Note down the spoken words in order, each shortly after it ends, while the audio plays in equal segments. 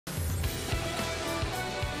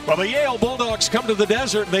Well, the Yale Bulldogs come to the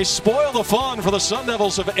desert and they spoil the fun for the Sun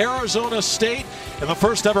Devils of Arizona State in the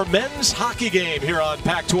first ever men's hockey game here on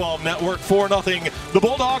Pac-12 Network. 4-0. The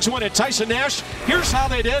Bulldogs win it. Tyson, Nash, here's how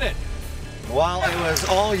they did it. Well, it was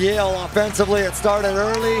all Yale offensively. It started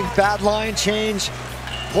early, bad line change,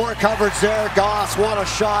 poor coverage there. Goss, what a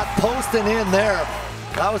shot, posting in there.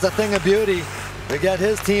 That was a thing of beauty to get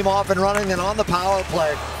his team off and running, and on the power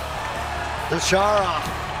play,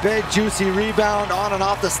 Deshara. Big juicy rebound on and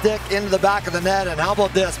off the stick into the back of the net, and how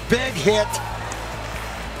about this big hit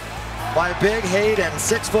by Big Hayden.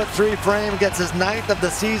 6'3" frame, gets his 9th of the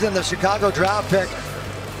season, the Chicago draft pick.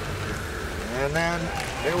 And then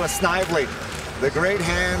it was Snively. The great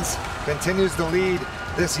hands continues to lead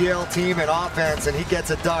this Yale team in offense, and he gets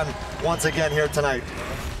it done once again here tonight.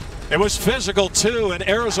 It was physical too, and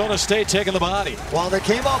Arizona State taking the body. Well, they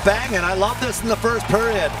came out banging. I love this in the first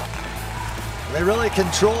period. They really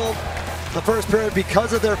controlled the first period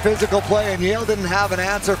because of their physical play, and Yale didn't have an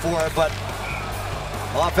answer for it, but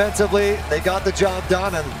offensively, they got the job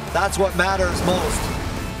done, and that's what matters most.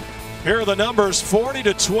 Here are the numbers.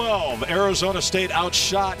 40-12. Arizona State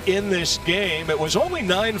outshot in this game. It was only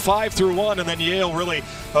 9-5 through 1, and then Yale really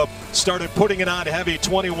started putting it on heavy,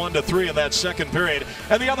 21-3 in that second period.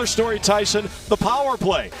 And the other story, Tyson, the power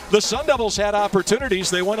play. The Sun Devils had opportunities.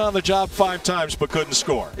 They went on the job 5 times but couldn't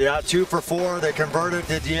score. Yeah, 2 for 4. They converted,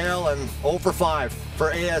 did Yale, and 0 for 5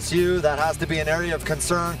 for ASU. That has to be an area of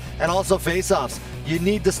concern. And also faceoffs. You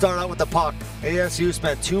need to start out with the puck. ASU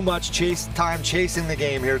spent too much time chasing the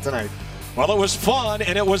game here tonight. Well, it was fun,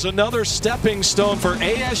 and it was another stepping stone for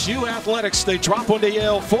ASU athletics. They drop one to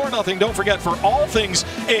Yale 4-0. Don't forget, for all things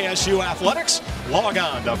ASU athletics, log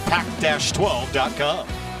on to pac-12.com.